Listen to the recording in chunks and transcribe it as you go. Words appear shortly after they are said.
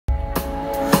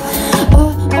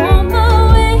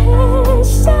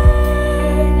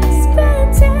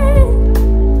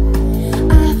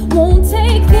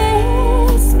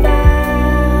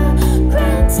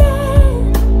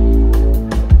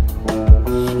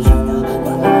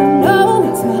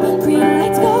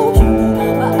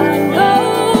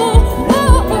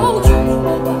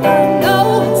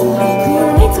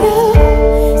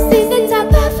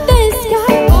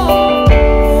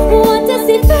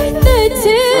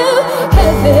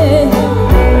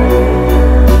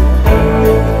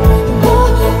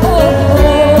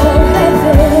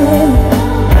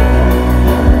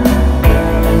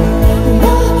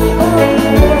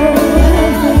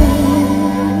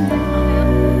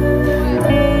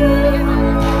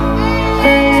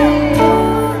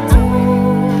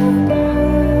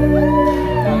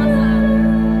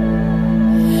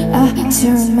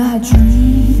Turn my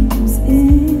dreams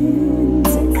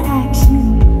into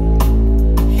action.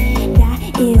 That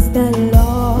is the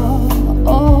law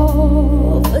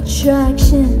of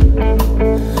attraction.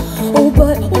 Oh,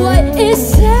 but what is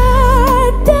satisfaction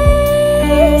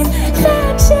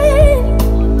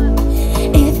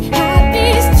if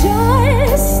happy's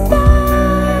just a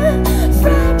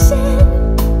fraction?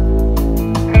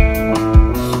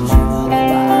 You know what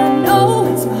I know,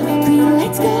 it's my green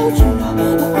lights go. You know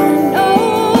what I know.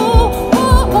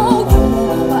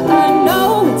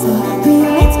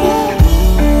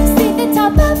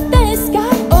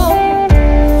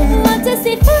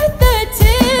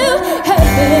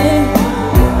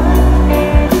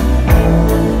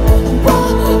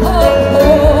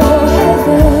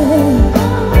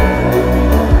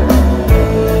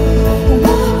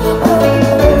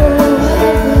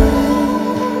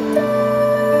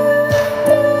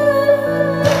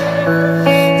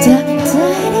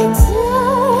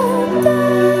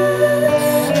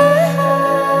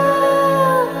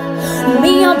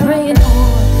 Me, I'm praying on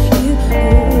you,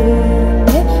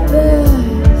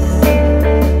 universe.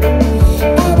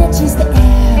 Energy's the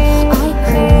air I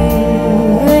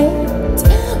create,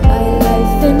 my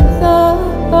life in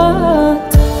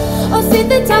thought. I'll see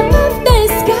the top of the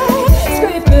sky,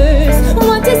 scrapers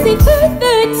want to see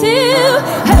further to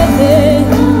heaven.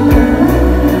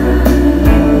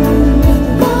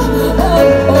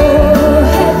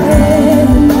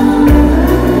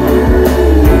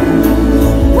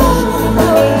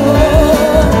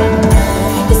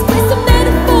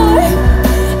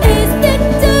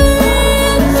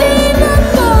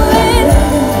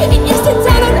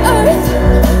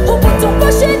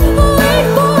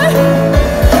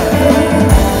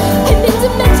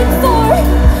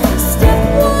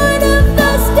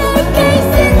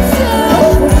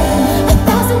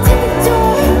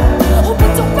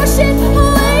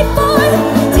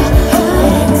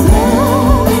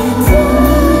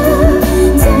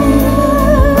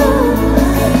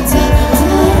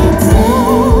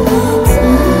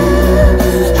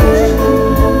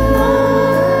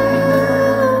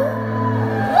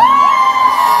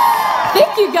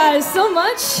 Thank you guys so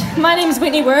much. My name is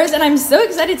Whitney Woerz, and I'm so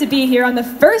excited to be here on the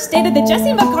first date of the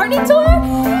Jesse McCartney tour.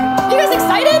 You guys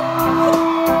excited?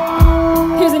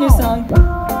 Here's a new song.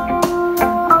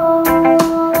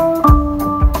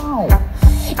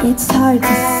 It's hard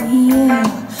to see you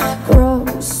grow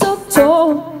so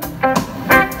tall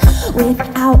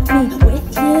without me,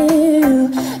 with you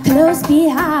close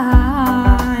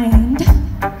behind,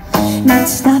 not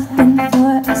stopping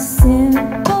for a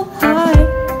simple high.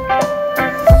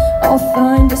 I'll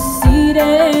find a seat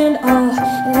and I'll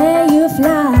let you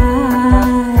fly.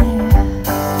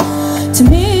 To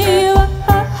me, you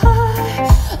are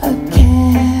a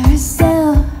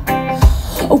carousel,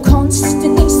 oh,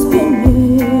 constantly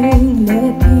spinning,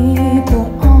 let people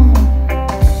on.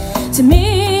 To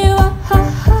me, you are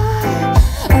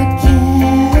a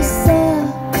carousel,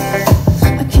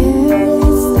 a carousel.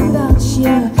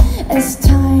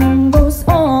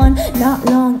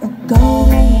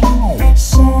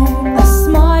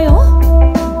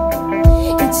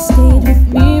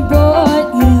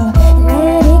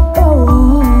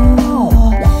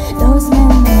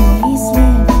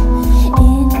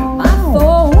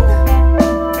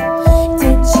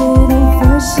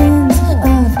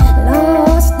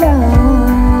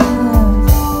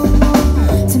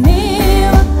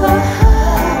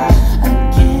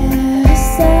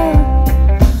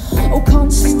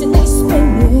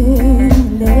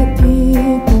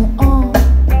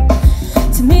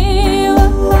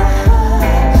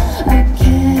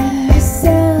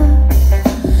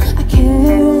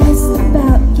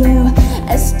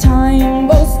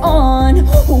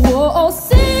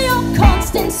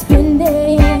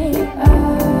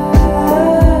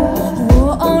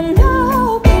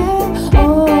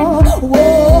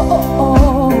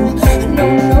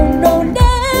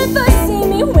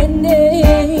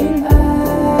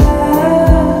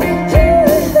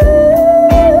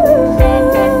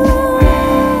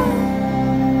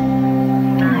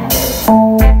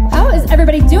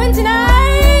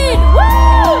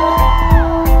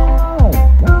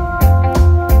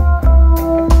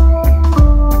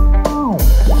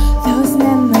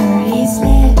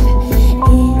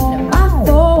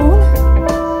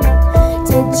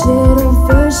 digital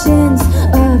versions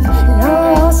of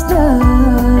lost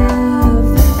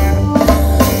love.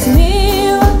 To me,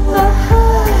 a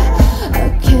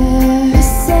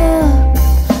carousel,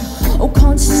 oh,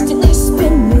 constantly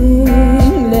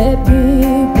spinning, let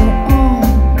people on.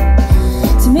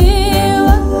 To me,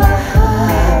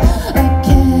 a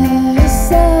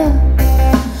carousel,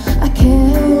 I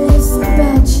care less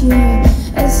about you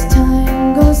as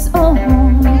time goes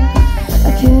on.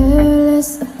 I care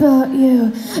less about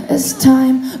you as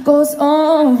time goes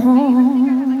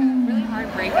on.